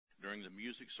during the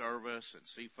music service and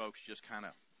see folks just kind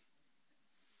of,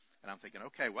 and I'm thinking,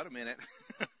 okay, wait a minute.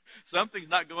 Something's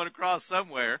not going across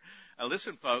somewhere.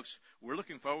 Listen, folks, we're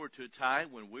looking forward to a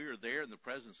time when we are there in the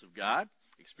presence of God,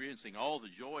 experiencing all the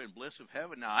joy and bliss of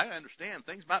heaven. Now, I understand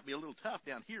things might be a little tough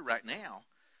down here right now,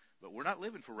 but we're not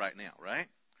living for right now, right?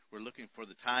 We're looking for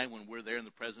the time when we're there in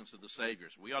the presence of the Savior.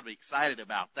 So we ought to be excited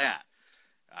about that,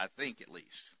 I think at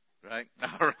least. Right?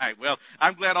 All right. Well,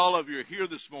 I'm glad all of you are here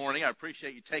this morning. I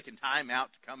appreciate you taking time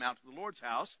out to come out to the Lord's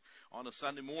house on a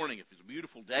Sunday morning. If it's a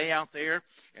beautiful day out there,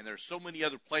 and there's so many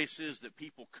other places that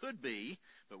people could be,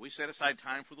 but we set aside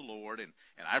time for the Lord, and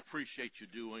I appreciate you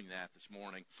doing that this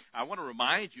morning. I want to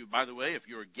remind you, by the way, if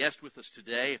you're a guest with us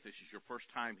today, if this is your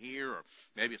first time here, or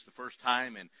maybe it's the first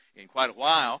time in quite a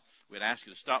while, we'd ask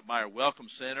you to stop by our Welcome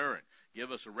Center and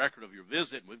give us a record of your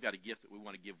visit, and we've got a gift that we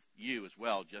want to give you as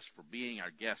well just for being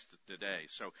our guest today.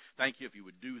 So thank you. If you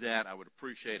would do that, I would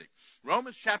appreciate it.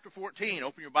 Romans chapter 14.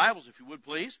 Open your Bibles, if you would,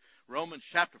 please. Romans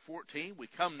chapter 14. We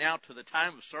come now to the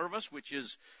time of service, which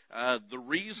is the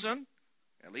reason,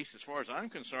 at least as far as I'm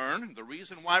concerned, the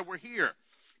reason why we're here,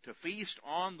 to feast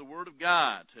on the Word of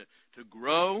God, to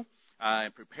grow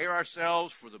and prepare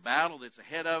ourselves for the battle that's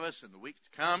ahead of us in the weeks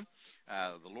to come.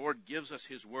 The Lord gives us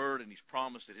His Word, and He's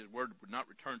promised that His Word would not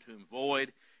return to Him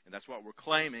void, and that's what we're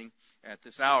claiming at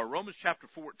this hour. Romans chapter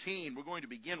 14, we're going to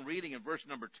begin reading in verse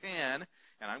number 10,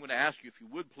 and I'm going to ask you, if you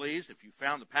would please, if you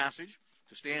found the passage,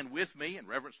 to stand with me in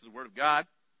reverence to the Word of God.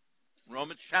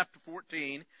 Romans chapter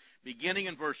 14, beginning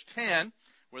in verse 10,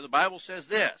 where the Bible says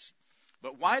this,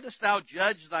 "But why dost thou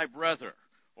judge thy brother?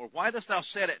 Or why dost thou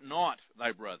set at naught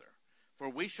thy brother? For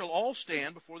we shall all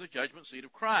stand before the judgment seat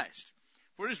of Christ.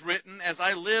 For it is written, As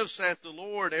I live, saith the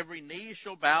Lord, every knee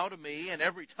shall bow to me, and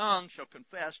every tongue shall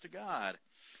confess to God.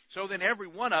 So then every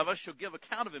one of us shall give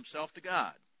account of himself to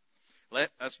God.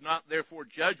 Let us not therefore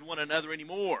judge one another any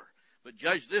more, but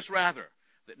judge this rather,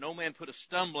 that no man put a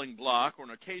stumbling block or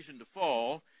an occasion to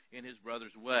fall in his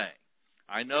brother's way.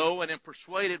 I know and am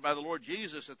persuaded by the Lord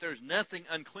Jesus that there is nothing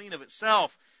unclean of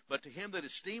itself, but to him that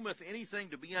esteemeth anything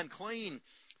to be unclean,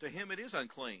 to him it is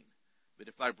unclean. But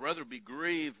if thy brother be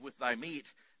grieved with thy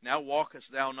meat, now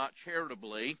walkest thou not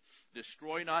charitably.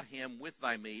 Destroy not him with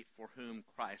thy meat, for whom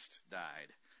Christ died."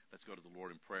 Let's go to the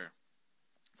Lord in prayer.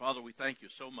 Father, we thank you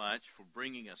so much for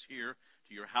bringing us here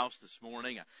to your house this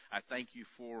morning. I thank you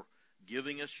for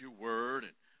giving us your word,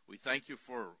 and we thank you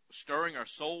for stirring our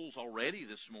souls already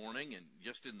this morning, and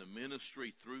just in the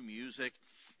ministry through music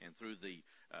and through the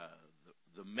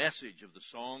message of the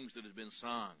songs that have been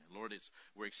sung. And Lord,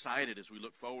 we're excited as we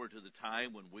look forward to the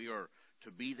time when we are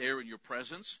to be there in your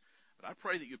presence. But I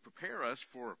pray that you prepare us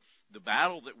for the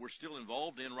battle that we're still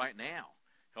involved in right now.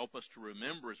 Help us to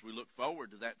remember as we look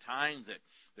forward to that time that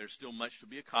there's still much to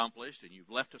be accomplished, and you've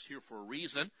left us here for a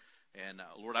reason. And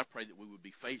Lord, I pray that we would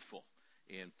be faithful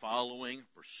in following,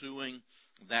 pursuing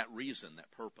that reason,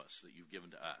 that purpose that you've given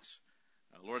to us.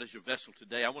 Lord, as your vessel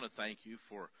today, I want to thank you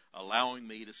for allowing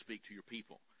me to speak to your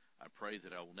people. I pray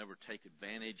that I will never take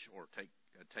advantage or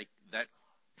take that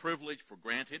privilege for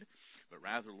granted, but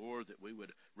rather, Lord, that we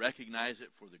would recognize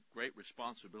it for the great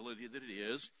responsibility that it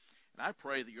is. And I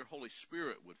pray that your Holy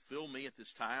Spirit would fill me at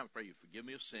this time. I pray you forgive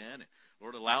me of sin. And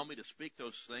Lord, allow me to speak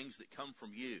those things that come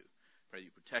from you. I pray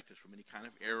you protect us from any kind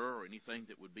of error or anything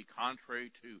that would be contrary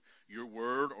to your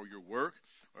word or your work,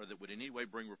 or that would in any way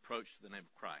bring reproach to the name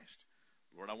of Christ.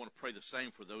 Lord, I want to pray the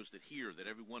same for those that hear, that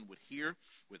everyone would hear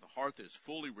with a heart that is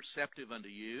fully receptive unto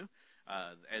you,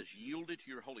 as yielded to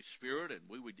your Holy Spirit, and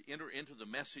we would enter into the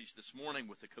message this morning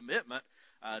with a commitment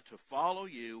to follow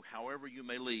you however you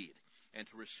may lead, and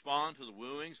to respond to the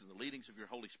wooings and the leadings of your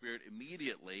Holy Spirit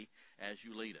immediately as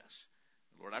you lead us.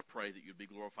 Lord, I pray that you'd be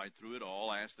glorified through it all.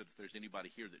 I ask that if there's anybody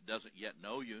here that doesn't yet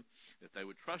know you, that they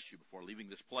would trust you before leaving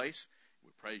this place.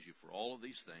 We praise you for all of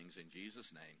these things in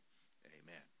Jesus' name.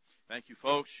 Amen. Thank you,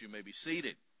 folks. You may be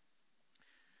seated.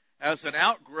 As an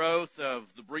outgrowth of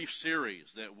the brief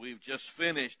series that we've just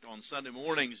finished on Sunday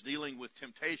mornings dealing with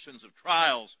temptations of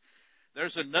trials,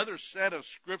 there's another set of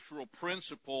scriptural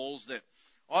principles that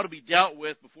ought to be dealt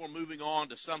with before moving on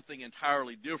to something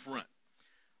entirely different.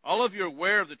 All of you are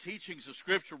aware of the teachings of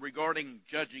Scripture regarding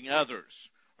judging others,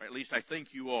 or at least I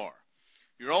think you are.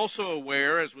 You're also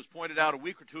aware, as was pointed out a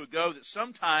week or two ago, that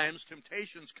sometimes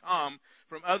temptations come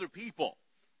from other people,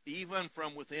 even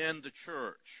from within the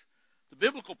church. The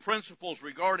biblical principles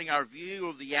regarding our view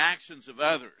of the actions of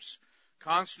others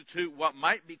constitute what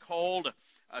might be called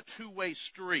a two-way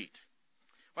street.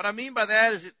 What I mean by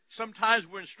that is that sometimes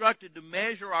we're instructed to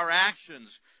measure our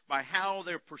actions by how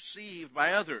they're perceived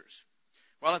by others,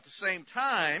 while at the same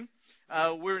time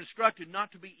we're instructed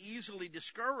not to be easily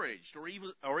discouraged or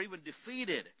even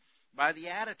defeated by the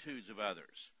attitudes of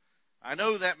others. I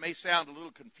know that may sound a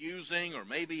little confusing or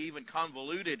maybe even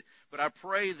convoluted, but I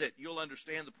pray that you'll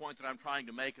understand the point that I'm trying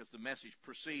to make as the message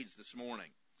proceeds this morning.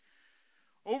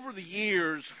 Over the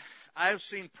years, I've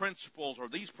seen principles, or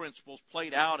these principles,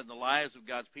 played out in the lives of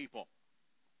God's people,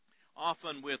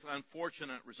 often with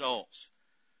unfortunate results.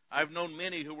 I've known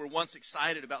many who were once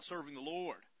excited about serving the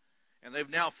Lord, and they've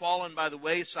now fallen by the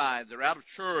wayside. They're out of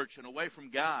church and away from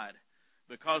God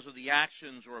because of the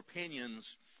actions or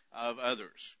opinions of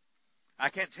others. I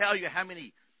can't tell you how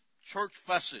many church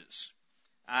fusses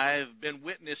I've been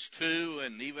witness to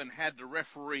and even had to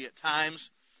referee at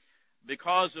times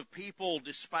because of people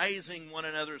despising one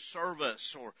another's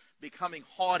service or becoming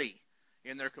haughty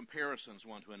in their comparisons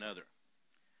one to another.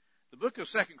 The book of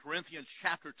 2 Corinthians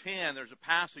chapter 10, there's a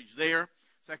passage there,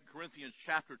 2 Corinthians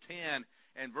chapter 10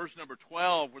 and verse number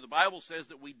 12, where the Bible says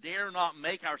that we dare not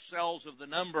make ourselves of the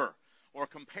number or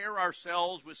compare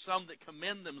ourselves with some that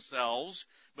commend themselves,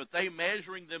 but they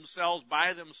measuring themselves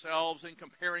by themselves and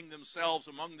comparing themselves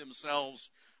among themselves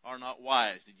are not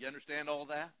wise. Did you understand all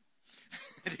that?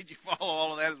 Did you follow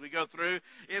all of that as we go through?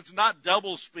 It's not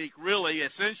doublespeak, really.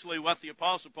 Essentially what the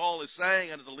Apostle Paul is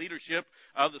saying under the leadership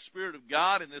of the Spirit of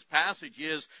God in this passage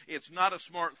is it's not a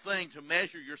smart thing to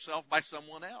measure yourself by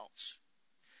someone else.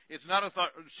 It's not a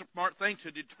smart thing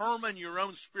to determine your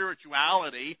own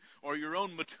spirituality or your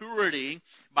own maturity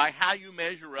by how you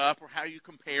measure up or how you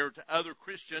compare to other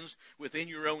Christians within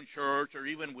your own church or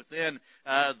even within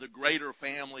the greater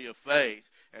family of faith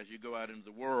as you go out into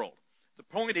the world. The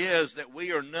point is that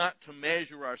we are not to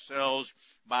measure ourselves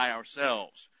by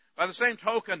ourselves. By the same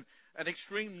token, an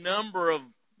extreme number of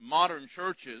modern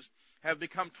churches have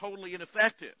become totally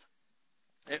ineffective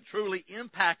at truly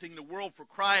impacting the world for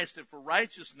Christ and for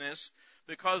righteousness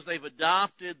because they've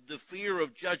adopted the fear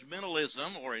of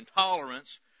judgmentalism or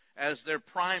intolerance as their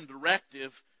prime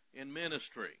directive in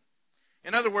ministry.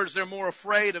 In other words, they're more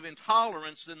afraid of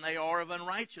intolerance than they are of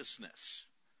unrighteousness.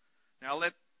 Now,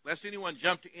 lest anyone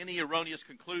jump to any erroneous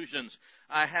conclusions,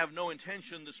 I have no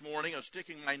intention this morning of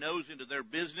sticking my nose into their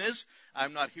business.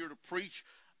 I'm not here to preach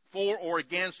for or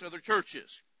against other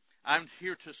churches. I'm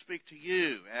here to speak to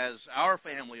you as our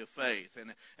family of faith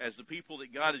and as the people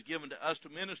that God has given to us to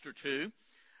minister to.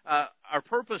 Our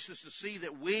purpose is to see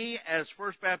that we as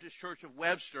First Baptist Church of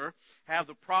Webster have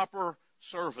the proper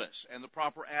service and the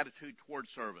proper attitude toward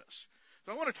service.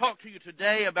 So I want to talk to you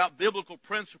today about biblical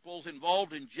principles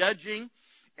involved in judging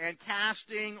and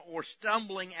casting or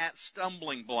stumbling at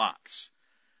stumbling blocks.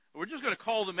 We're just going to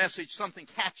call the message something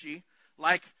catchy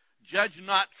like judge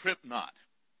not, trip not.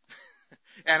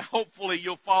 And hopefully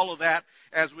you'll follow that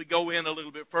as we go in a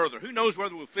little bit further. Who knows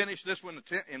whether we'll finish this one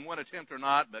in one attempt or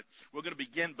not, but we're going to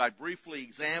begin by briefly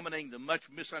examining the much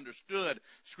misunderstood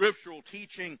scriptural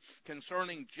teaching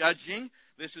concerning judging.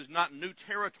 This is not new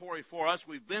territory for us.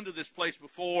 We've been to this place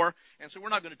before, and so we're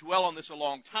not going to dwell on this a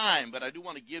long time, but I do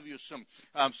want to give you some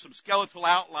skeletal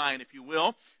outline, if you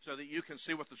will, so that you can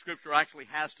see what the scripture actually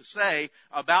has to say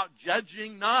about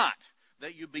judging not,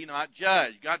 that you be not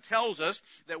judged. God tells us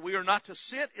that we are not to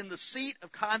sit in the seat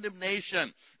of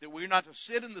condemnation, that we are not to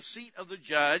sit in the seat of the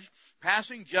judge,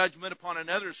 passing judgment upon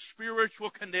another's spiritual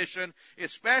condition,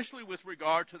 especially with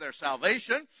regard to their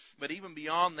salvation, but even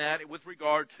beyond that, with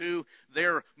regard to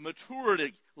their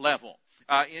maturity level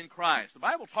in Christ. The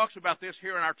Bible talks about this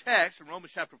here in our text in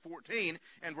Romans chapter 14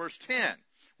 and verse 10,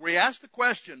 where he asks the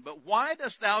question, "But why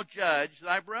dost thou judge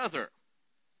thy brother?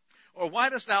 Or why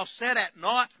dost thou set at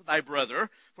naught thy brother?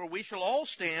 For we shall all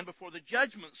stand before the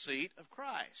judgment seat of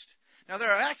Christ." Now,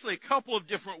 there are actually a couple of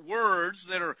different words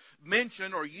that are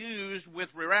mentioned or used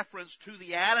with reference to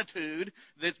the attitude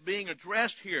that's being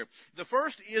addressed here. The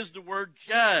first is the word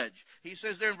judge. He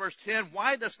says there in verse 10,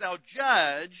 "Why dost thou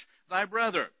judge thy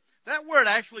brother?" That word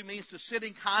actually means to sit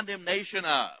in condemnation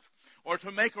of, or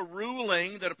to make a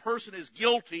ruling that a person is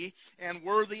guilty and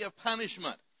worthy of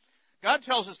punishment. God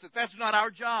tells us that that's not our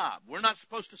job. We're not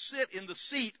supposed to sit in the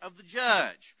seat of the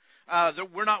judge. That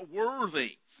we're not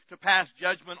worthy to pass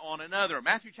judgment on another.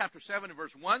 Matthew chapter 7 and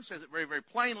verse 1 says it very, very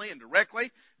plainly and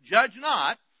directly, "Judge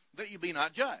not, that you be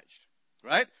not judged."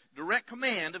 Right? Direct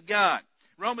command of God.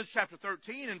 Romans chapter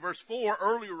 13 and verse 4,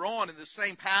 earlier on in this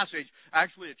same passage,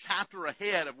 actually a chapter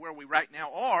ahead of where we right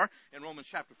now are in Romans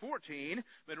chapter 14.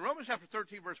 But in Romans chapter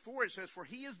 13 verse 4 it says, "For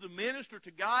he is the minister to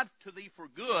God to thee for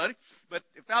good, but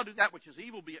if thou do that which is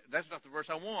evil," that's not the verse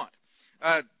I want.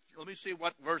 Let me see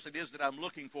what verse it is that I'm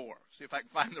looking for. See if I can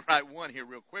find the right one here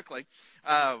real quickly.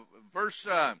 Chapter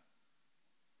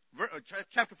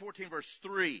 14 verse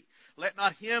 3. "Let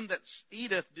not him that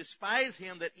eateth despise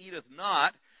him that eateth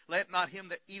not, Let not him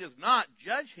that eateth not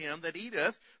judge him that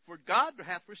eateth, for God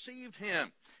hath received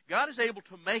him. God is able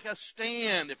to make us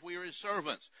stand if we are his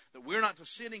servants, that we're not to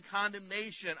sit in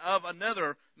condemnation of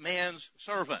another man's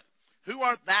servant. Who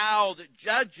art thou that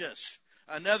judgest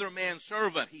another man's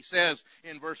servant? He says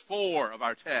in verse 4 of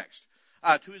our text.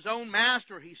 To his own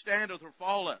master he standeth or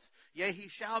falleth, yea, he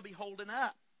shall be holden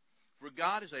up, for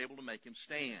God is able to make him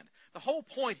stand. The whole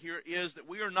point here is that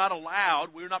we are not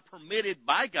allowed, we are not permitted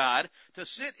by God to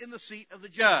sit in the seat of the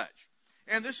judge.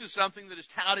 And this is something that is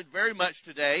touted very much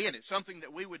today, and it's something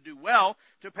that we would do well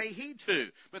to pay heed to.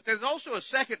 But there's also a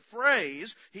second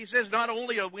phrase. He says, not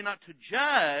only are we not to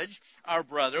judge our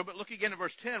brother, but look again at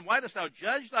verse 10. Why dost thou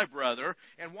judge thy brother,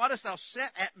 and why dost thou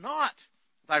set at naught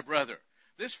thy brother?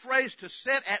 This phrase, to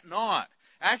set at naught,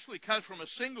 actually comes from a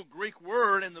single Greek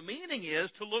word, and the meaning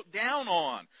is to look down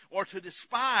on, or to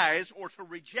despise, or to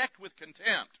reject with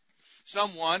contempt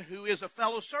someone who is a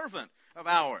fellow servant of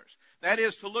ours. That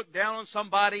is, to look down on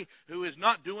somebody who is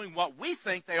not doing what we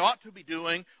think they ought to be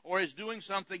doing, or is doing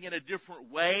something in a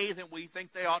different way than we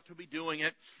think they ought to be doing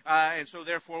it. And so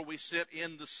therefore we sit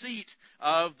in the seat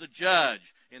of the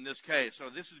judge in this case. So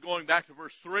this is going back to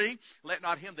verse 3. Let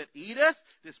not him that eateth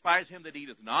despise him that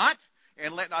eateth not,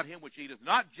 and let not him which eateth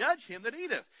not judge him that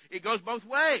eateth. It goes both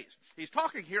ways. He's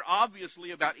talking here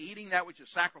obviously about eating that which is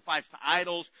sacrificed to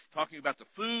idols, talking about the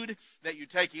food that you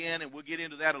take in, and we'll get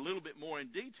into that a little bit more in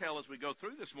detail as we go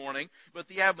through this morning. But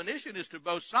the admonition is to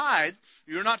both sides.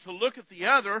 You're not to look at the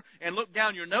other and look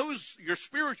down your nose, your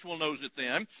spiritual nose at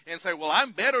them, and say, well,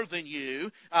 I'm better than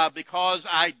you because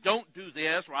I don't do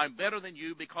this, or I'm better than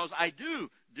you because I do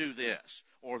this,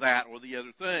 or that, or the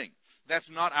other thing. That's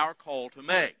not our call to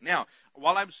make. Now,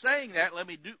 while I'm saying that, let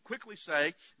me quickly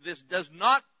say this does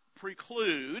not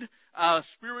preclude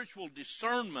spiritual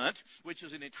discernment, which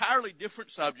is an entirely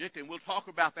different subject, and we'll talk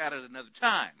about that at another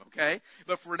time, okay?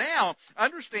 But for now,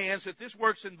 understands that this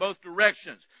works in both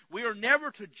directions. We are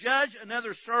never to judge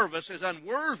another service as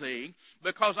unworthy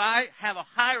because I have a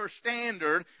higher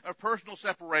standard of personal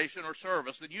separation or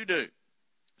service than you do.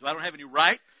 So I don't have any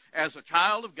right as a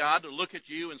child of God to look at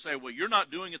you and say, well, you're not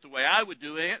doing it the way I would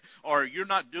do it, or you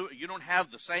don't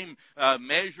have the same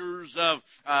measures of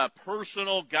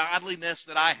personal godliness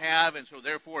that I have, and so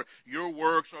therefore your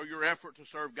works or your effort to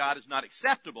serve God is not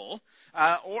acceptable.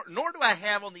 Nor do I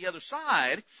have on the other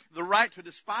side the right to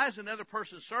despise another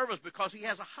person's service because he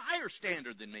has a higher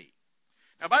standard than me.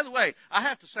 Now, by the way, I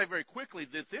have to say very quickly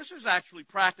that this is actually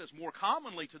practiced more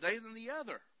commonly today than the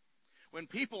other. When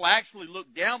people actually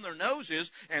look down their noses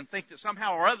and think that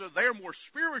somehow or other they're more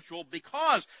spiritual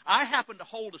because I happen to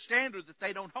hold a standard that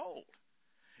they don't hold.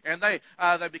 And they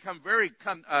become very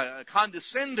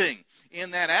condescending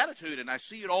in that attitude, and I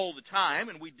see it all the time,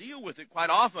 and we deal with it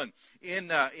quite often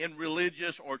in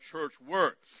religious or church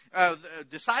work.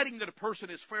 Deciding that a person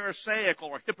is pharisaical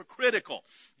or hypocritical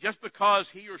just because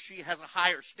he or she has a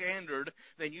higher standard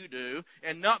than you do,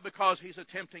 and not because he's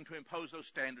attempting to impose those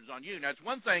standards on you. Now, it's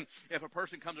one thing if a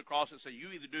person comes across and says, you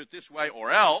either do it this way or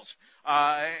else,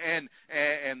 and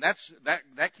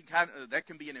that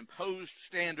can be an imposed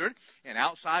standard, and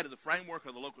outside of the framework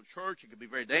of the local church, it can be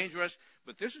very dangerous.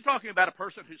 But this is talking about a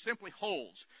person who simply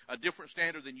holds a different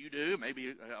standard than you do,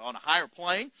 maybe on a higher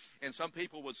plane. And some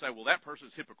people would say, well, that person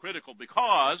is hypocritical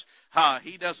because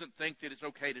he doesn't think that it's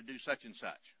okay to do such and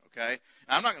such. Okay?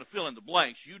 Now, I'm not going to fill in the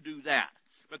blanks. You do that.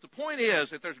 But the point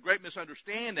is that there's a great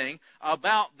misunderstanding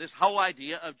about this whole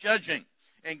idea of judging.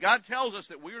 And God tells us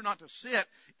that we are not to sit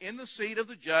in the seat of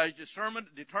the judge,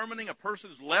 determining a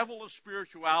person's level of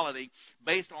spirituality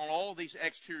based on all these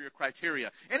exterior criteria.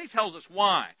 And he tells us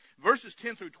why. Verses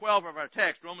 10 through 12 of our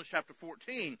text, Romans chapter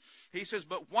 14, he says,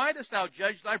 but why dost thou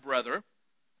judge thy brother?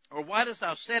 Or why dost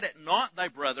thou set at naught thy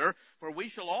brother? For we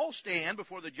shall all stand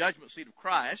before the judgment seat of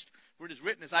Christ. For it is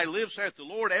written, as I live, saith the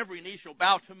Lord, every knee shall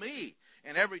bow to me,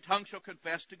 and every tongue shall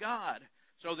confess to God.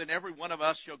 So then every one of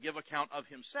us shall give account of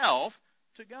himself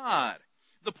to God.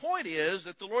 The point is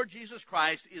that the Lord Jesus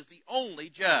Christ is the only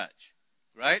judge,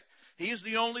 right? He is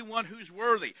the only one who's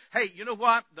worthy. Hey, you know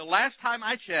what? The last time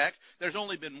I checked, there's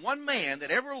only been one man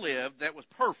that ever lived that was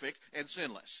perfect and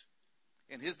sinless.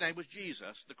 And his name was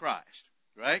Jesus the Christ,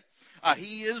 right?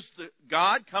 He is the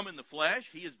God come in the flesh.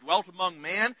 He has dwelt among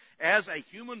men as a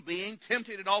human being,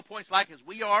 tempted at all points like as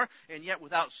we are, and yet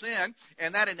without sin.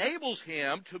 And that enables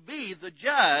him to be the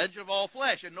judge of all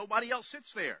flesh, and nobody else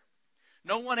sits there.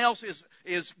 No one else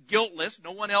is guiltless.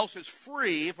 No one else is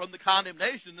free from the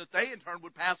condemnation that they in turn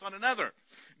would pass on another.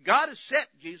 God has set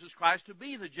Jesus Christ to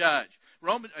be the judge.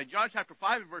 John chapter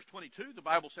 5 and verse 22, the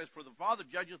Bible says, for the Father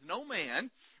judgeth no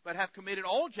man, but hath committed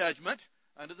all judgment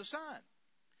unto the Son.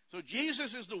 So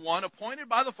Jesus is the one appointed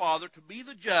by the Father to be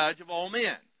the judge of all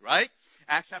men, right?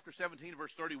 Acts chapter 17,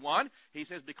 verse 31, he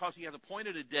says, because he hath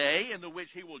appointed a day in the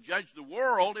which he will judge the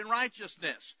world in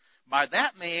righteousness by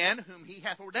that man whom he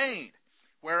hath ordained,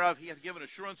 whereof he hath given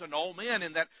assurance unto all men,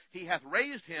 in that he hath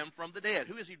raised him from the dead.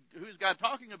 Who is God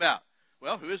talking about?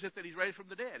 Well, who is it that he's raised from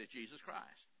the dead? It's Jesus Christ.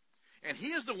 And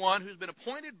he is the one who's been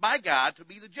appointed by God to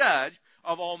be the judge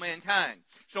of all mankind.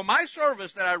 So my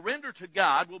service that I render to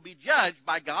God will be judged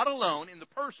by God alone in the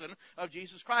person of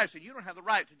Jesus Christ. And you don't have the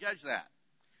right to judge that.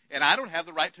 And I don't have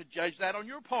the right to judge that on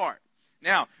your part.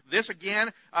 Now, this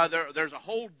again, there's a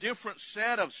whole different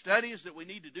set of studies that we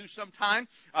need to do sometime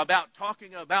about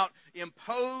talking about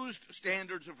imposed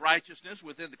standards of righteousness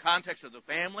within the context of the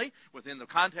family, within the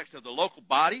context of the local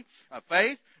body of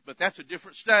faith, but that's a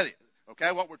different study.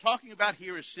 Okay, what we're talking about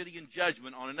here is sitting in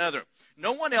judgment on another.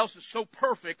 No one else is so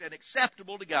perfect and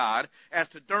acceptable to God as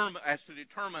to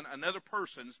determine another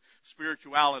person's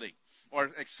spirituality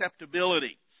or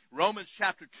acceptability. Romans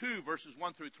chapter 2, verses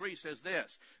 1 through 3 says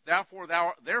this, Therefore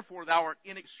thou art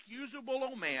inexcusable,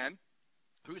 O man,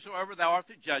 whosoever thou art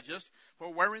that judgest,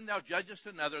 for wherein thou judgest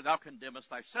another, thou condemnest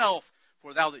thyself,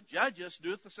 for thou that judgest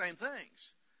doeth the same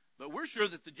things. But we're sure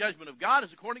that the judgment of God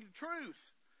is according to truth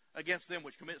against them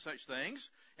which commit such things.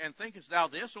 And thinkest thou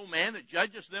this, O man, that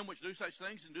judgest them which do such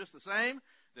things and doest the same,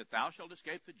 that thou shalt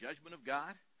escape the judgment of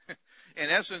God? In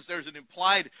essence, there's an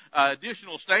implied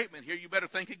additional statement here. You better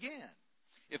think again.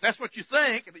 If that's what you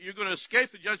think, that you're going to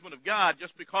escape the judgment of God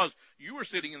just because you were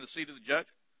sitting in the seat of the judge,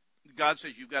 God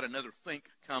says you've got another think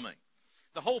coming.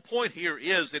 The whole point here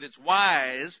is that it's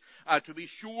wise to be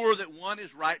sure that one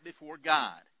is right before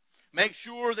God. Make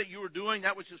sure that you are doing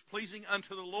that which is pleasing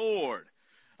unto the Lord.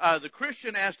 The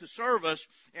Christian as to service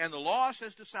and the lost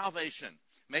as to salvation.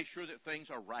 Make sure that things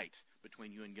are right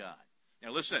between you and God.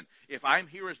 Now listen, if I'm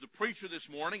here as the preacher this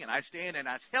morning and I stand and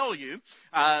I tell you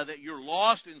that you're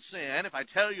lost in sin, if I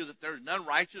tell you that there's none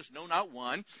righteous, no, not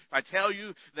one, if I tell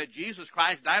you that Jesus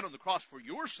Christ died on the cross for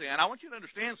your sin, I want you to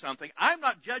understand something. I'm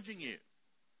not judging you.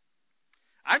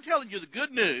 I'm telling you the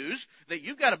good news that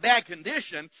you've got a bad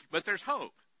condition, but there's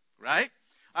hope, right?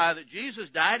 That Jesus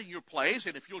died in your place,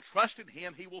 and if you'll trust in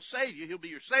Him, He will save you. He'll be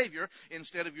your Savior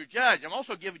instead of your judge. I'm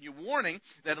also giving you warning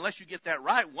that unless you get that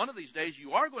right, one of these days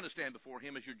you are going to stand before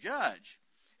Him as your judge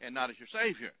and not as your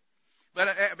Savior.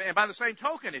 But by the same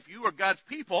token, if you are God's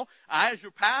people, I as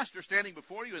your pastor standing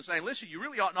before you and saying, listen, you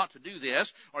really ought not to do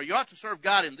this, or you ought to serve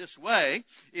God in this way,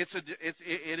 it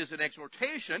is an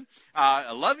exhortation,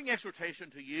 a loving exhortation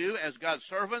to you as God's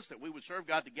servants, that we would serve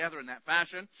God together in that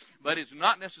fashion, but it's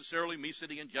not necessarily me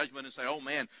sitting in judgment and say, oh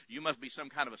man, you must be some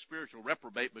kind of a spiritual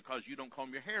reprobate because you don't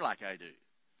comb your hair like I do.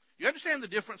 You understand the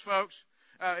difference, folks?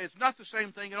 It's not the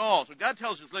same thing at all. So God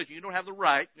tells us, listen, you don't have the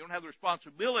right, you don't have the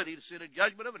responsibility to sit in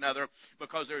judgment of another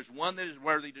because there's one that is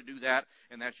worthy to do that,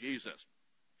 and that's Jesus.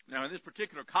 Now, in this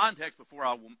particular context, before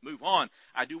I move on,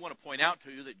 I do want to point out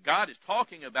to you that God is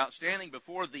talking about standing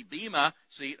before the Bema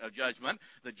seat of judgment,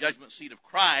 the judgment seat of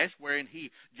Christ, wherein He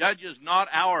judges not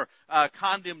our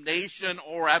condemnation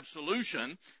or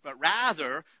absolution, but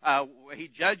rather He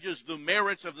judges the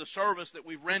merits of the service that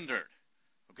we've rendered.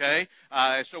 Okay,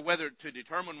 so to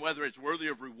determine whether it's worthy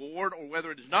of reward or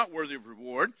whether it is not worthy of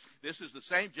reward, this is the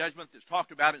same judgment that's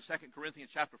talked about in 2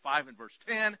 Corinthians chapter 5 and verse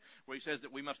 10, where he says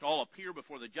that we must all appear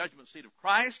before the judgment seat of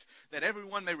Christ, that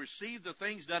everyone may receive the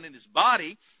things done in his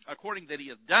body according that he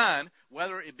hath done,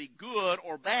 whether it be good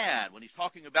or bad. When he's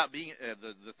talking about being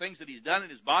the things that he's done in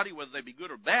his body, whether they be good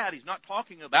or bad, he's not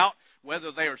talking about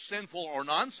whether they are sinful or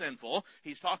non-sinful.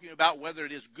 He's talking about whether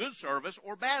it is good service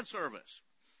or bad service,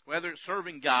 whether it's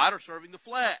serving God or serving the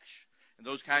flesh, and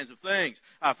those kinds of things.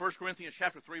 1 Corinthians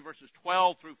chapter 3, verses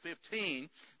 12 through 15,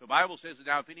 the Bible says that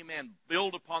now if any man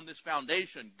build upon this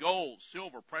foundation gold,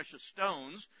 silver, precious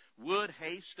stones, wood,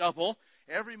 hay, stubble,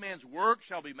 every man's work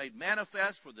shall be made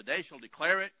manifest, for the day shall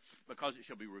declare it, because it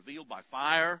shall be revealed by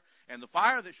fire. And the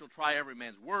fire that shall try every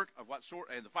man's work of what sort,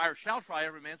 and the fire shall try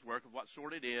every man's work of what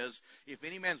sort it is. If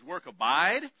any man's work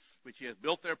abide, which he hath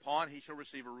built thereupon, he shall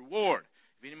receive a reward.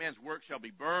 If any man's work shall be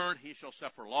burned, he shall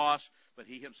suffer loss, but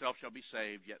he himself shall be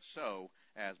saved, yet so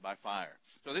as by fire.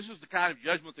 So this is the kind of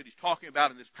judgment that he's talking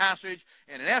about in this passage.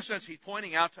 And in essence, he's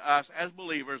pointing out to us as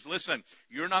believers, listen,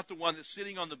 you're not the one that's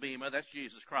sitting on the bema, that's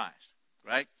Jesus Christ,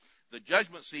 right? The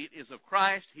judgment seat is of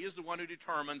Christ. He is the one who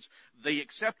determines the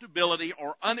acceptability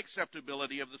or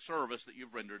unacceptability of the service that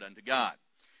you've rendered unto God.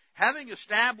 Having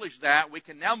established that, we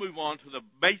can now move on to the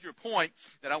major point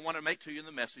that I want to make to you in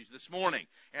the message this morning.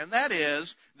 And that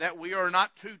is that we are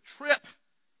not to trip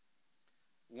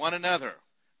one another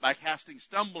by casting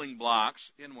stumbling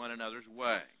blocks in one another's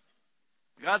way.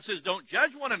 God says don't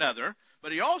judge one another,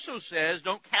 but he also says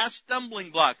don't cast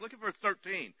stumbling blocks. Look at verse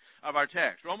 13 of our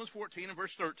text. Romans 14 and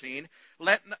verse 13.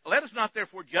 Let us not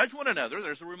therefore judge one another.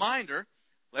 There's a reminder.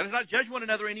 Let us not judge one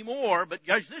another anymore, but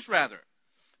judge this rather,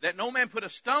 that no man put a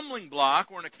stumbling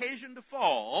block or an occasion to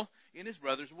fall in his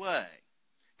brother's way.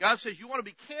 God says you want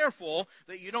to be careful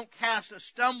that you don't cast a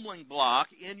stumbling block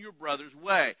in your brother's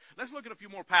way. Let's look at a few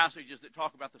more passages that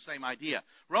talk about the same idea.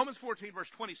 Romans 14 verse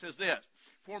 20 says this,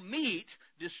 for meat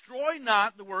destroy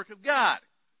not the work of God.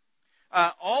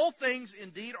 All things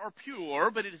indeed are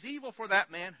pure, but it is evil for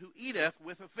that man who eateth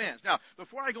with offense. Now,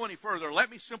 before I go any further, let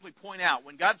me simply point out,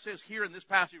 when God says here in this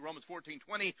passage, Romans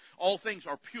 14:20, all things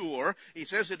are pure, he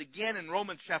says it again in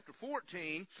Romans chapter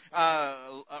 14,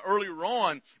 earlier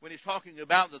on, when he's talking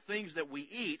about the things that we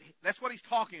eat. That's what he's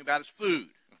talking about is food.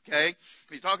 Okay?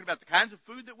 He's talking about the kinds of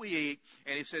food that we eat,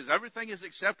 and he says everything is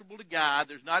acceptable to God.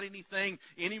 There's not anything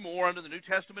anymore under the New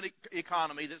Testament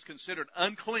economy that's considered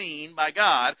unclean by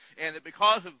God, and that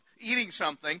because of eating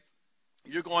something,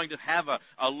 you're going to have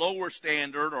a lower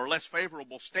standard or less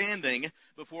favorable standing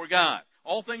before God.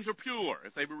 All things are pure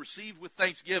if they be received with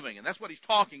thanksgiving. And that's what he's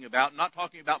talking about, not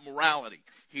talking about morality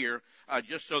here,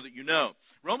 just so that you know.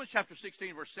 Romans chapter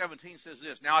 16, verse 17 says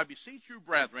this, now I beseech you,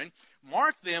 brethren,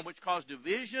 mark them which cause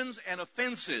divisions and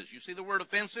offenses. You see the word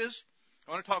offenses?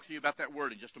 I want to talk to you about that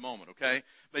word in just a moment, okay?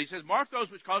 But he says, mark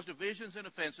those which cause divisions and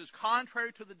offenses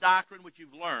contrary to the doctrine which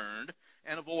you've learned,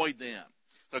 and avoid them.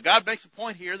 So God makes a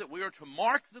point here that we are to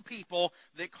mark the people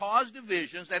that cause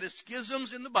divisions, that is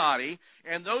schisms in the body,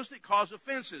 and those that cause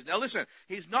offenses. Now listen,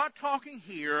 he's not talking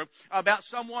here about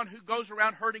someone who goes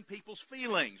around hurting people's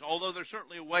feelings, although there's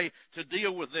certainly a way to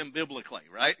deal with them biblically,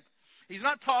 right? He's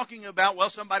not talking about, well,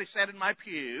 somebody sat in my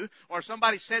pew, or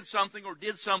somebody said something or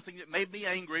did something that made me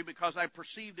angry because I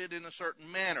perceived it in a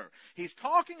certain manner. He's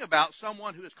talking about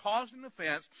someone who has caused an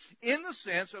offense in the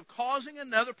sense of causing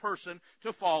another person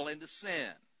to fall into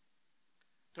sin,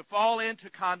 to fall into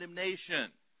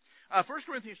condemnation. 1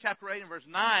 Corinthians chapter 8 and verse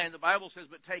 9, the Bible says,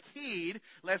 but take heed,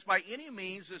 lest by any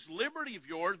means this liberty of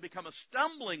yours become a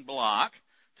stumbling block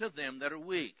to them that are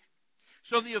weak.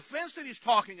 So the offense that he's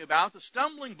talking about, the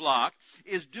stumbling block,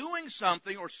 is doing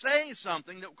something or saying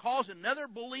something that will cause another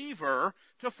believer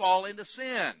to fall into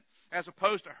sin, as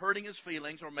opposed to hurting his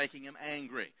feelings or making him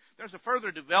angry. There's a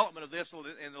further development of this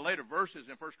in the later verses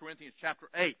in 1 Corinthians chapter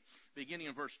 8, beginning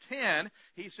in verse 10.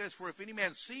 He says, for if any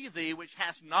man see thee, which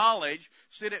hast knowledge,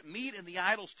 sit at meat in the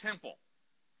idol's temple,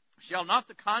 shall not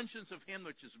the conscience of him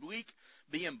which is weak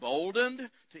be emboldened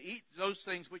to eat those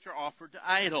things which are offered to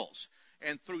idols?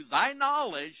 And through thy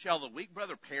knowledge shall the weak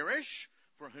brother perish,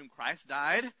 for whom Christ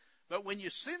died? But when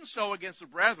you sin so against the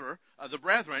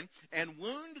brethren, and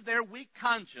wound their weak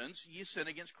conscience, ye sin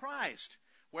against Christ.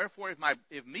 Wherefore,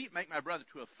 if meat make my brother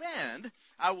to offend,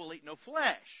 I will eat no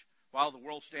flesh, while the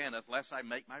world standeth, lest I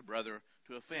make my brother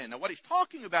to offend. Now, what he's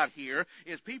talking about here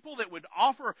is people that would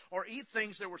offer or eat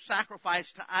things that were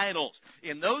sacrificed to idols.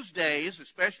 In those days,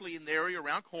 especially in the area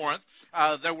around Corinth,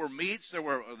 there were meats, there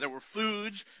were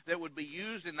foods that would be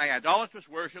used in the idolatrous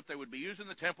worship. They would be used in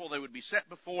the temple. They would be set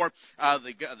before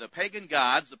the pagan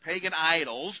gods, the pagan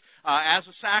idols, as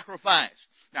a sacrifice.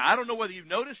 Now, I don't know whether you've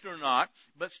noticed or not,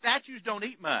 but statues don't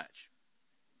eat much.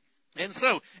 And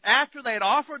so, after they had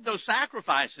offered those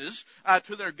sacrifices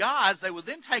to their gods, they would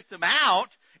then take them out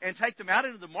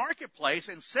into the marketplace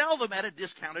and sell them at a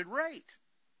discounted rate.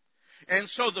 And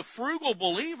so the frugal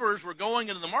believers were going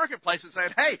into the marketplace and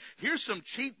saying, hey, here's some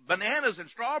cheap bananas and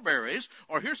strawberries,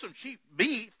 or here's some cheap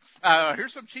beef,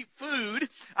 here's some cheap food.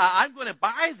 I'm going to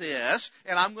buy this,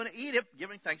 and I'm going to eat it,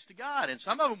 giving thanks to God. And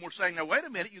some of them were saying, no, wait a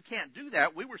minute, you can't do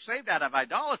that. We were saved out of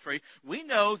idolatry. We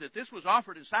know that this was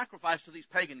offered in sacrifice to these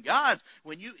pagan gods.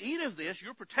 When you eat of this,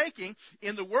 you're partaking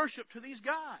in the worship to these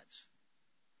gods.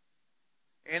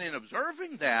 And in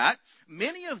observing that,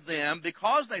 many of them,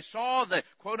 because they saw the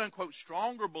quote-unquote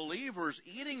stronger believers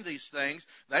eating these things,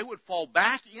 they would fall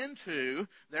back into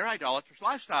their idolatrous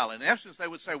lifestyle. In essence, they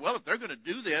would say, well, if they're going to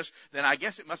do this, then I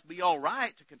guess it must be all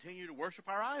right to continue to worship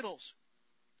our idols.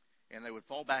 And they would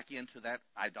fall back into that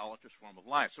idolatrous form of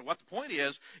life. So what the point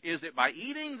is that by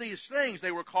eating these things,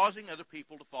 they were causing other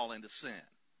people to fall into sin.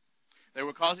 They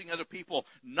were causing other people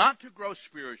not to grow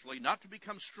spiritually, not to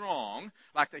become strong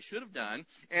like they should have done,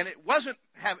 and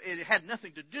it had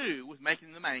nothing to do with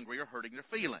making them angry or hurting their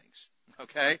feelings.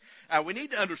 Okay? We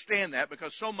need to understand that,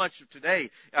 because so much of today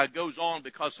goes on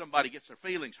because somebody gets their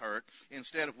feelings hurt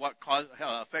instead of what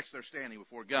affects their standing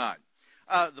before God.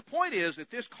 The point is that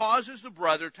this causes the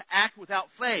brother to act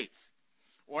without faith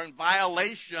or in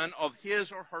violation of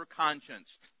his or her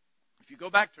conscience. If If you go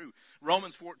back to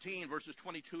Romans 14, verses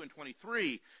 22 and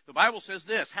 23, the Bible says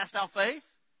this, hast thou faith?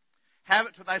 Have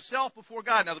it to thyself before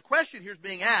God. Now the question here is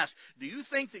being asked, do you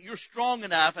think that you're strong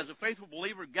enough as a faithful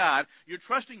believer of God, you're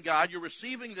trusting God, you're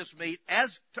receiving this meat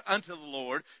unto the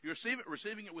Lord, you're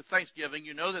receiving it with thanksgiving,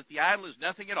 you know that the idol is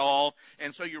nothing at all,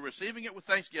 and so you're receiving it with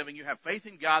thanksgiving, you have faith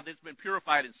in God that's been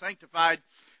purified and sanctified.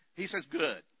 He says,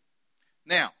 good.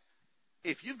 Now,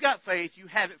 if you've got faith, you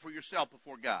have it for yourself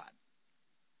before God.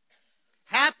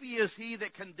 Happy is he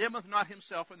that condemneth not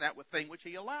himself in that thing which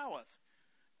he alloweth.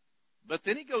 But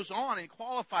then he goes on and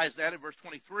qualifies that in verse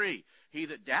 23. He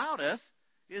that doubteth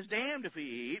is damned if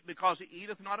he eat, because he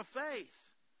eateth not of faith.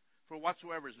 For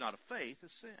whatsoever is not of faith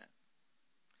is sin.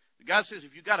 God says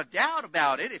if you've got a doubt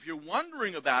about it, if you're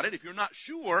wondering about it, if you're not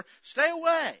sure, stay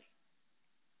away.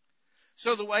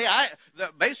 So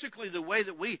basically the way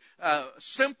that we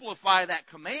simplify that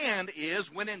command is,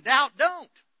 when in doubt, don't.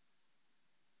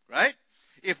 Right?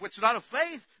 If it's not of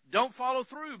faith, don't follow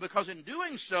through, because in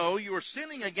doing so, you are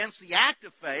sinning against the act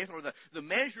of faith, or the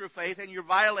measure of faith, and you're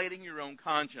violating your own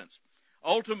conscience.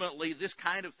 Ultimately, this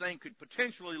kind of thing could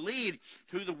potentially lead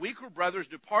to the weaker brother's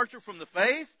departure from the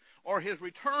faith, or his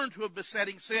return to a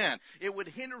besetting sin. It would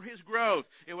hinder his growth.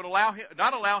 It would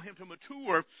not allow him to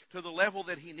mature to the level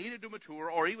that he needed to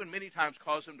mature, or even many times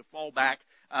cause him to fall back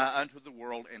unto the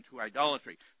world and to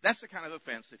idolatry. That's the kind of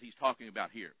offense that he's talking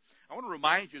about here. I want to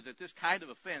remind you that this kind of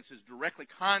offense is directly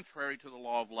contrary to the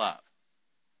law of love,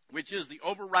 which is the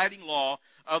overriding law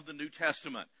of the New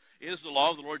Testament. It is the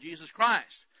law of the Lord Jesus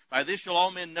Christ. By this shall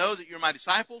all men know that you're my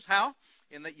disciples. How?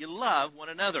 In that you love one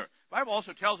another. The Bible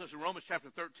also tells us in Romans chapter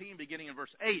 13, beginning in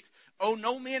verse 8, owe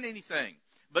no man anything,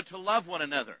 but to love one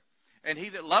another. And he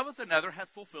that loveth another hath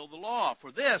fulfilled the law.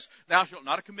 For this, thou shalt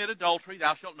not commit adultery,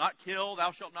 thou shalt not kill,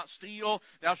 thou shalt not steal,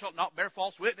 thou shalt not bear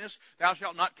false witness, thou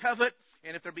shalt not covet.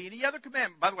 And if there be any other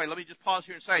commandment, by the way, let me just pause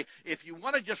here and say, if you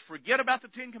want to just forget about the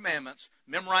 10 Commandments,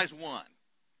 memorize one.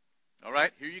 All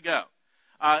right, here you go.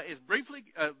 It's briefly,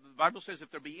 the Bible says, if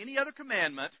there be any other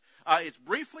commandment, it's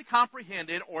briefly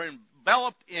comprehended or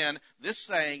enveloped in this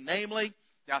saying, namely,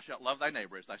 thou shalt love thy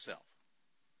neighbor as thyself.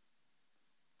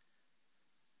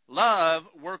 Love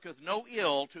worketh no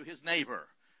ill to his neighbor.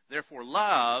 Therefore,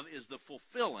 love is the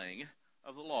fulfilling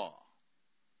of the law.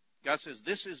 God says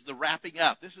this is the wrapping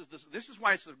up. This is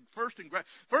why it's the first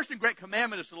and great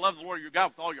commandment is to love the Lord your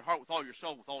God with all your heart, with all your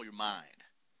soul, with all your mind.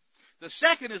 The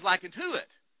second is likened to it.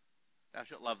 Thou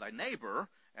shalt love thy neighbor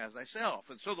as thyself.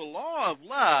 And so the law of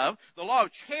love, the law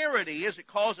of charity, as it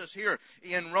calls us here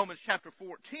in Romans chapter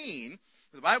 14,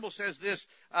 the Bible says this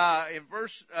in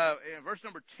verse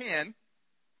number 10.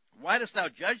 Why dost thou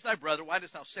judge thy brother? Why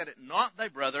dost thou set it not thy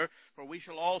brother? For we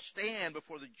shall all stand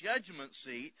before the judgment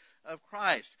seat of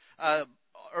Christ.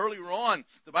 Earlier on,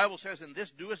 the Bible says, in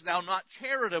this doest thou not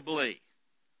charitably.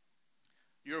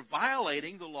 You're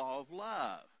violating the law of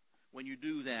love when you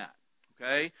do that.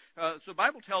 Okay? So the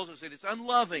Bible tells us that it's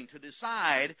unloving to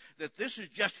decide that this is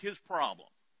just his problem.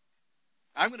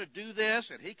 I'm going to do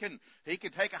this, and he can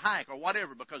take a hike or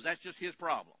whatever, because that's just his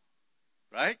problem.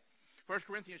 Right? 1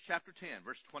 Corinthians chapter 10,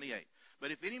 verse 28.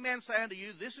 But if any man say unto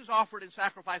you, this is offered in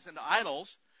sacrifice unto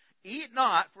idols, eat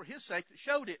not for his sake that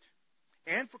showed it,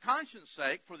 and for conscience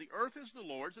sake, for the earth is the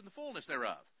Lord's and the fullness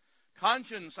thereof.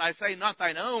 Conscience, I say, not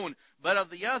thine own, but of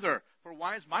the other. For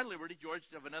why is my liberty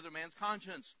judged of another man's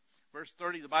conscience? Verse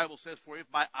 30, the Bible says, for if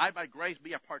I by grace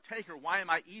be a partaker, why am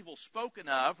I evil spoken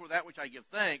of for that which I give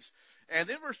thanks? And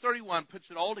then verse 31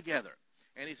 puts it all together.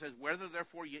 And he says, whether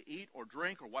therefore you eat or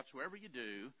drink or whatsoever you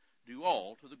do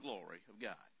all to the glory of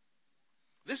God.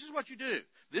 This is what you do.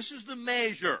 This is the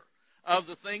measure of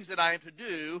the things that I am to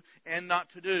do and not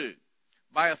to do.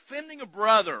 By offending a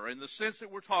brother, in the sense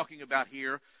that we're talking about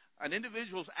here, an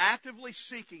individual is actively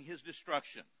seeking his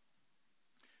destruction.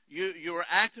 You are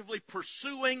actively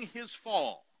pursuing his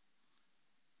fall,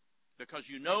 because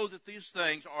you know that these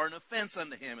things are an offense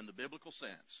unto him in the biblical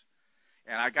sense.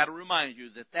 And I got to remind you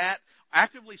that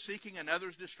actively seeking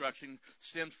another's destruction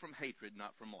stems from hatred,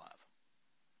 not from love.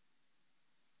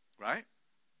 Right?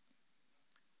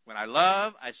 When I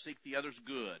love, I seek the other's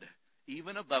good,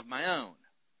 even above my own.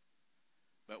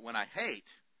 But when I hate,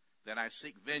 then I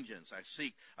seek vengeance, I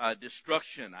seek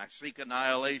destruction, I seek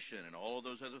annihilation, and all of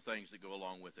those other things that go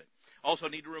along with it. Also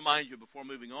need to remind you before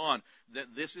moving on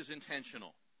that this is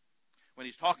intentional. When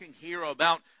he's talking here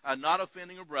about not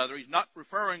offending a brother, he's not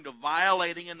referring to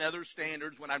violating another's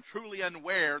standards when I'm truly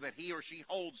unaware that he or she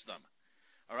holds them.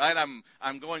 All right,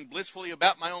 I'm going blissfully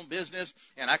about my own business,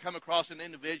 and I come across an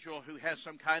individual who has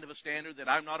some kind of a standard that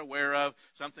I'm not aware of,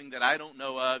 something that I don't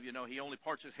know of. You know, he only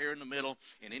parts his hair in the middle,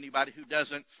 and anybody who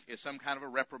doesn't is some kind of a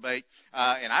reprobate,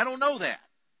 and I don't know that.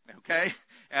 Okay?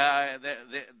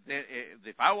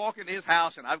 If I walk into his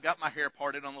house and I've got my hair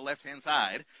parted on the left-hand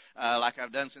side, like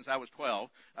I've done since I was 12,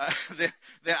 then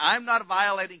I'm not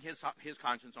violating his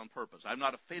conscience on purpose. I'm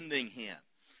not offending him.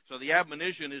 So the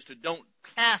admonition is to don't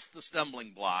cast the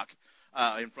stumbling block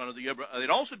in front of the other. It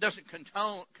also doesn't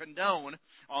condone,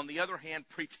 on the other hand,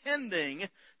 pretending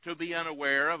to be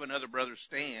unaware of another brother's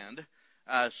stand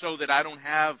so that I don't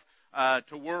have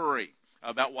to worry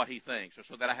about what he thinks, or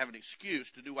so that I have an excuse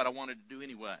to do what I wanted to do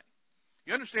anyway.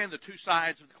 You understand the two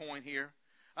sides of the coin here?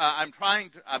 I'm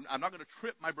not going to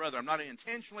trip my brother. I'm not going to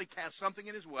intentionally cast something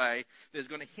in his way that is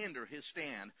going to hinder his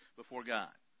stand before God.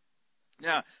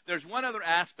 Now, there's one other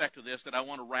aspect of this that I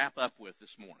want to wrap up with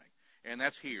this morning, and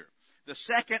that's here. The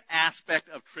second aspect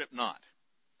of trip not.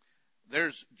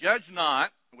 There's judge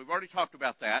not. We've already talked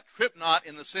about that. Trip not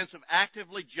in the sense of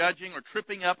actively judging or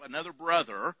tripping up another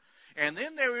brother. And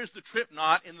then there is the trip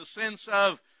not in the sense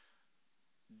of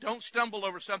don't stumble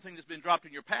over something that's been dropped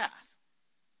in your path.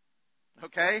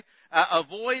 Okay?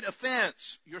 Avoid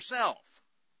offense yourself.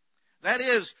 That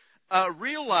is,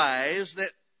 realize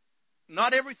that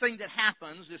not everything that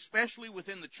happens, especially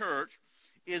within the church,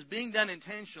 is being done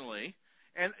intentionally.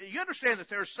 And you understand that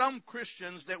there are some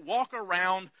Christians that walk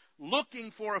around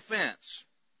looking for offense.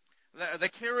 They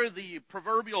carry the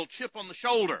proverbial chip on the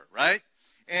shoulder, right?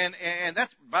 And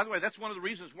that's, by the way, that's one of the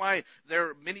reasons why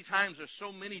many times there's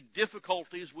so many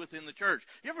difficulties within the church.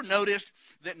 You ever noticed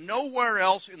that nowhere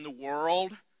else in the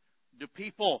world do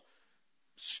people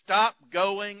stop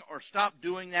going or stop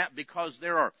doing that because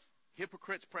there are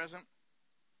hypocrites present?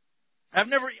 I've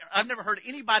never heard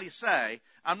anybody say,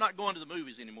 I'm not going to the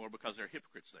movies anymore because there are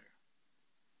hypocrites there.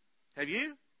 Have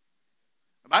you?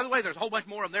 By the way, there's a whole bunch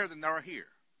more of them there than there are here.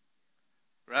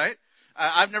 Right?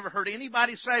 I've never heard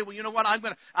anybody say, well, you know what,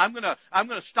 I'm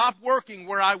gonna stop working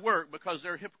where I work because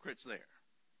there are hypocrites there.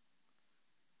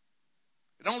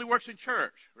 It only works in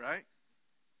church, right?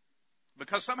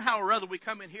 Because somehow or other we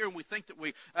come in here and we think that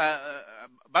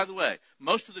by the way,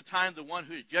 most of the time the one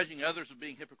who is judging others as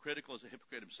being hypocritical is a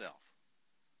hypocrite himself.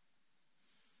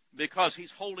 Because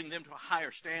he's holding them to a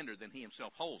higher standard than he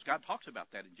himself holds. God talks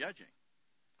about that in judging,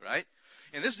 right?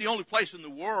 And this is the only place in the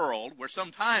world where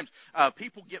sometimes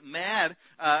people get mad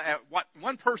at what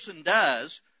one person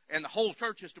does and the whole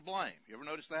church is to blame. You ever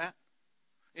notice that?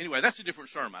 Anyway, that's a different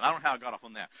sermon. I don't know how I got off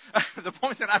on that. The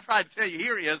point that I tried to tell you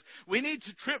here is we need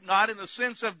to trip not in the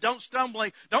sense of don't stumble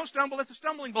at the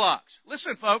stumbling blocks.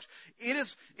 Listen, folks, it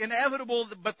is inevitable,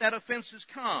 but that offenses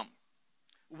come.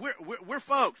 We're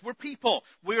folks. We're people.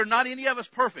 We are not any of us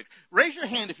perfect. Raise your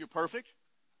hand if you're perfect.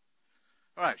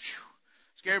 All right. Whew.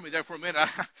 Scared me there for a minute.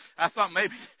 I thought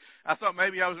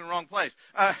maybe I was in the wrong place.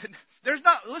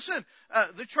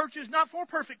 The church is not for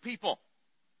perfect people.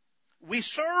 We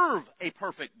serve a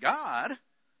perfect God,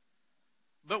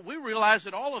 but we realize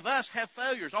that all of us have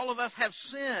failures. All of us have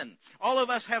sin. All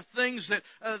of us have things that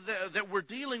we're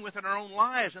dealing with in our own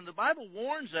lives. And the Bible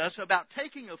warns us about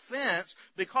taking offense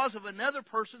because of another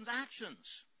person's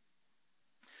actions.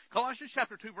 Colossians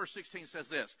chapter 2 verse 16 says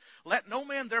this, let no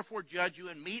man therefore judge you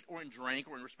in meat or in drink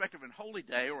or in respect of an holy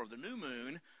day or of the new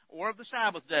moon or of the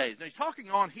Sabbath days. Now he's talking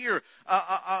on here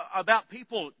about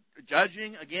people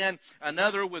judging, again,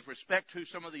 another with respect to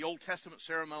some of the Old Testament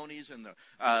ceremonies and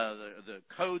the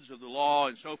codes of the law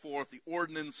and so forth, the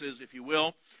ordinances, if you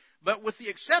will. But with the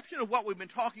exception of what we've been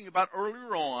talking about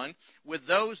earlier on, with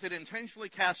those that intentionally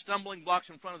cast stumbling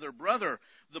blocks in front of their brother,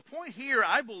 the point here,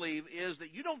 I believe, is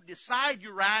that you don't decide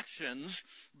your actions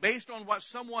based on what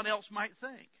someone else might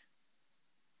think.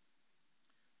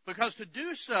 Because to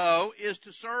do so is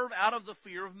to serve out of the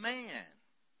fear of man.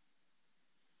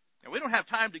 Now, we don't have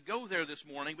time to go there this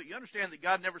morning, but you understand that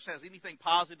God never says anything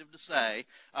positive to say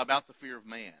about the fear of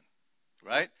man.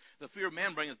 Right? The fear of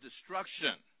man bringeth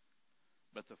destruction.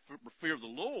 But the fear of the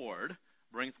Lord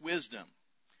bringeth wisdom.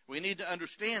 We need to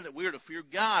understand that we are to fear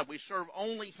God. We serve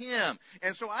only Him.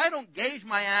 And so I don't gauge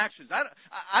my actions.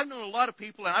 I've known a lot of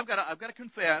people, and I've got to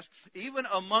confess, even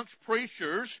amongst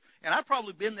preachers, and I've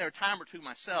probably been there a time or two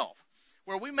myself,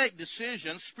 where we make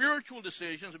decisions, spiritual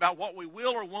decisions, about what we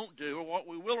will or won't do, or what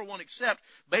we will or won't accept,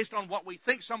 based on what we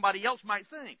think somebody else might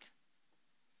think.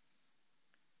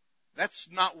 That's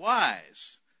not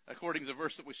wise, according to the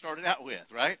verse that we started out with,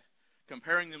 right?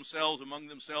 Comparing themselves among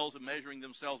themselves and measuring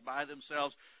themselves by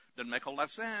themselves doesn't make a whole lot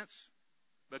of sense,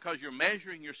 because you're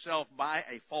measuring yourself by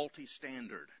a faulty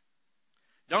standard.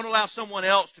 Don't allow someone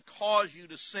else to cause you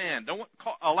to sin. Don't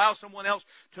allow someone else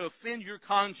to offend your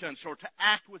conscience or to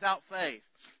act without faith.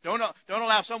 Don't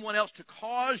allow someone else to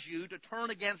cause you to turn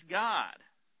against God.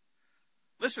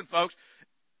 Listen, folks,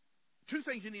 two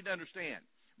things you need to understand.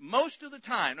 most of the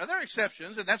time, now there are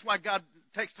exceptions, and that's why God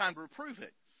takes time to reprove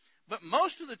it. But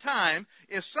most of the time,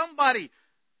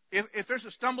 if there's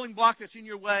a stumbling block that's in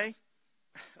your way,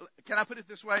 can I put it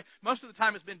this way? Most of the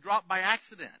time it's been dropped by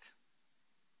accident.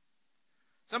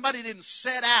 Somebody didn't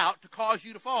set out to cause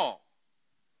you to fall.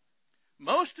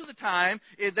 Most of the time,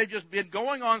 they've just been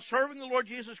going on serving the Lord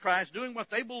Jesus Christ, doing what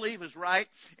they believe is right,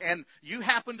 and you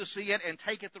happen to see it and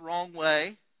take it the wrong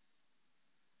way,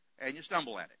 and you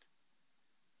stumble at it.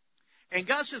 And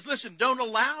God says, listen, don't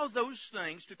allow those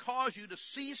things to cause you to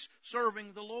cease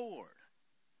serving the Lord.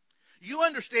 You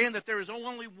understand that there is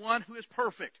only one who is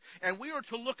perfect, and we are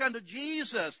to look unto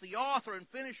Jesus, the author and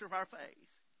finisher of our faith.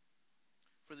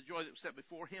 For the joy that was set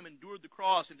before him, endured the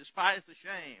cross and despised the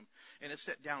shame, and is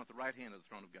set down at the right hand of the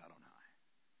throne of God on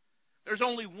high. There's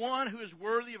only one who is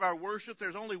worthy of our worship.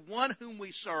 There's only one whom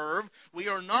we serve. We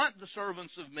are not the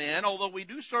servants of men, although we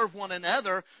do serve one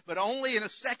another, but only in a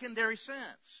secondary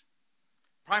sense.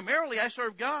 Primarily, I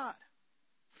serve God.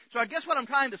 So I guess what I'm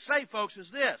trying to say, folks,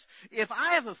 is this. If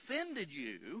I have offended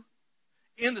you,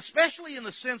 especially in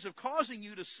the sense of causing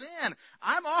you to sin,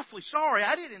 I'm awfully sorry.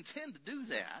 I didn't intend to do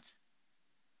that.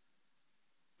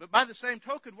 But by the same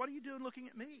token, what are you doing looking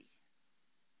at me?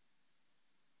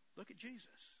 Look at Jesus.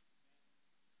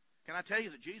 Can I tell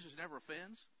you that Jesus never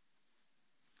offends?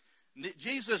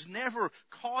 Jesus never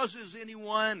causes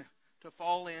anyone to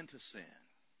fall into sin.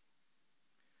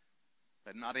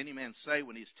 Let not any man say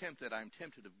when he is tempted, I am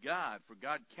tempted of God, for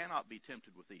God cannot be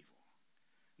tempted with evil.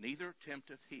 Neither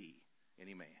tempteth he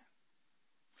any man.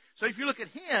 So if you look at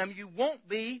him, you won't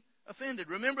be offended.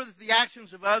 Remember that the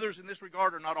actions of others in this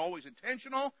regard are not always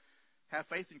intentional. Have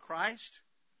faith in Christ,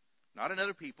 not in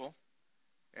other people,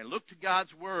 and look to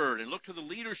God's Word and look to the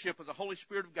leadership of the Holy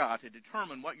Spirit of God to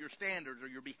determine what your standards or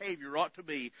your behavior ought to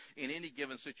be in any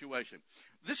given situation.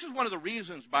 This is one of the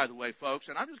reasons, by the way, folks,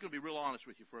 and I'm just going to be real honest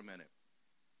with you for a minute.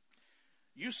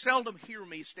 You seldom hear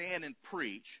me stand and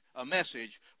preach a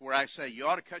message where I say you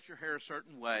ought to cut your hair a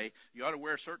certain way, you ought to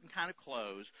wear a certain kind of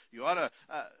clothes, you ought to...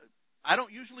 I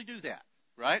don't usually do that,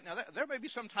 right? Now, there may be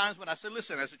some times when I say,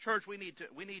 listen, as a church, we need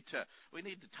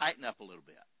to tighten up a little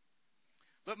bit.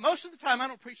 But most of the time, I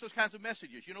don't preach those kinds of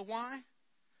messages. You know why?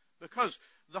 Because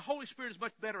the Holy Spirit is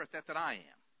much better at that than I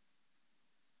am.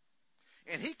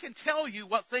 And He can tell you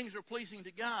what things are pleasing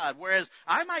to God, whereas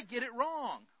I might get it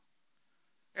wrong.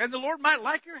 And the Lord might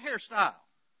like your hairstyle,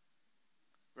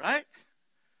 right?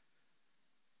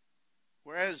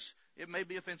 Whereas it may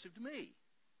be offensive to me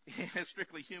in a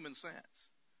strictly human sense.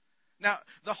 Now,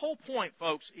 the whole point,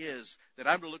 folks, is that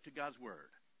I'm to look to God's Word.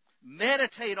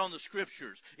 Meditate on the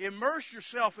Scriptures. Immerse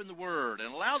yourself in the Word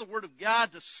and allow the Word of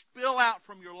God to spill out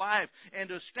from your life and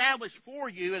to establish for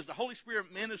you, as the Holy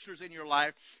Spirit ministers in your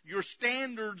life, your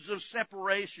standards of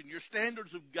separation, your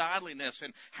standards of godliness,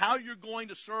 and how you're going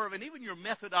to serve, and even your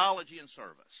methodology in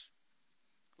service.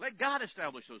 Let God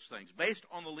establish those things based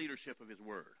on the leadership of His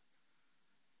Word.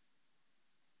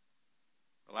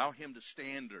 Allow Him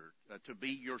to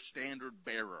be your standard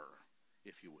bearer,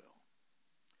 if you will.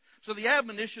 So the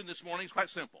admonition this morning is quite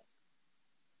simple.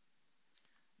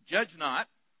 Judge not,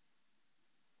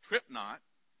 trip not,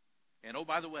 and oh,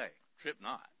 by the way, trip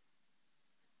not.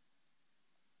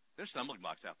 There's stumbling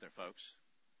blocks out there, folks.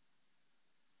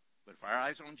 But if our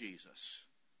eyes are on Jesus,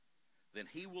 then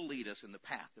He will lead us in the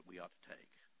path that we ought to take.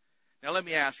 Now let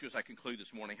me ask you as I conclude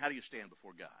this morning, how do you stand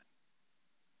before God?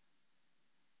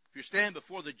 If you stand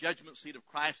before the judgment seat of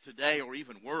Christ today, or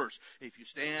even worse, if you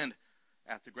stand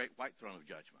at the great white throne of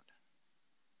judgment,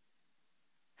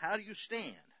 how do you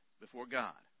stand before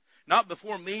God? Not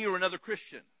before me or another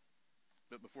Christian,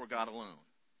 but before God alone.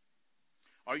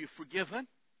 Are you forgiven?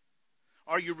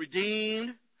 Are you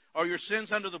redeemed? Are your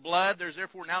sins under the blood? There's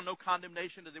therefore now no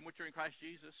condemnation to them which are in Christ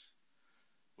Jesus.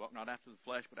 Walk not after the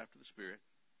flesh, but after the Spirit.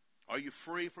 Are you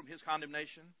free from His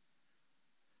condemnation?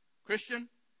 Christian,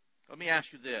 let me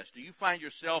ask you this. Do you find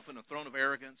yourself in a throne of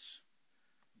arrogance,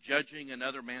 judging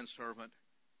another man's servant?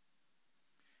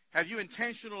 Have you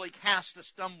intentionally cast a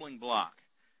stumbling block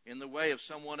in the way of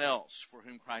someone else for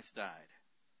whom Christ died?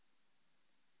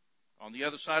 On the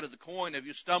other side of the coin, have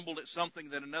you stumbled at something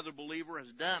that another believer has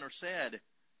done or said?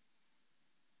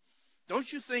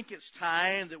 Don't you think it's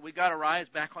time that we got our eyes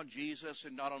back on Jesus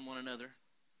and not on one another?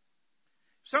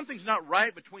 If something's not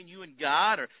right between you and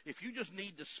God, or if you just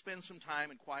need to spend some time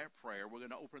in quiet prayer, we're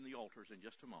going to open the altars in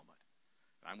just a moment.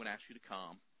 I'm going to ask you to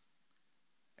come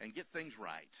and get things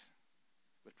right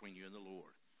between you and the Lord.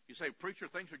 You say, preacher,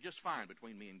 things are just fine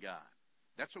between me and God.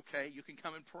 That's okay. You can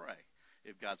come and pray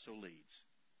if God so leads.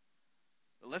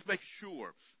 But let's make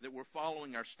sure that we're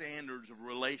following our standards of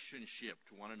relationship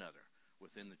to one another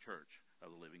within the church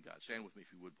of the living God. Stand with me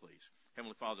if you would, please.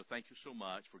 Heavenly Father, thank you so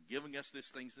much for giving us these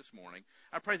things this morning.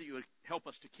 I pray that you would help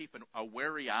us to keep a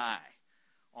wary eye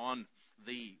on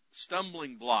the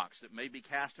stumbling blocks that may be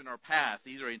cast in our path,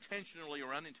 either intentionally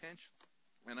or unintentionally.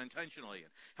 And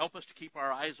help us to keep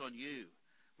our eyes on you.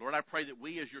 Lord, I pray that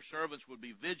we as your servants would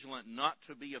be vigilant not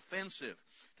to be offensive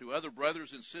to other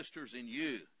brothers and sisters in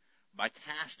you by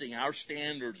casting our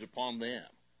standards upon them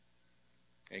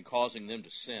and causing them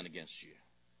to sin against you.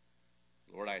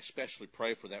 Lord, I especially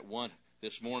pray for that one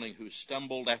this morning who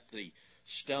stumbled at the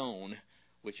stone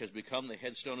which has become the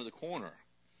headstone of the corner,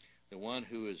 the one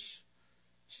who is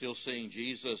still seeing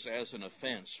Jesus as an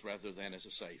offense rather than as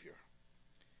a Savior.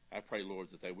 I pray, Lord,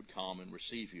 that they would come and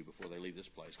receive you before they leave this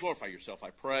place. Glorify yourself, I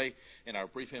pray. In our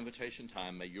brief invitation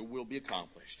time, may your will be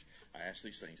accomplished. I ask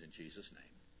these things in Jesus'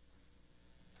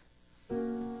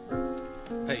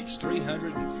 name. Page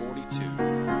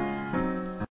 342.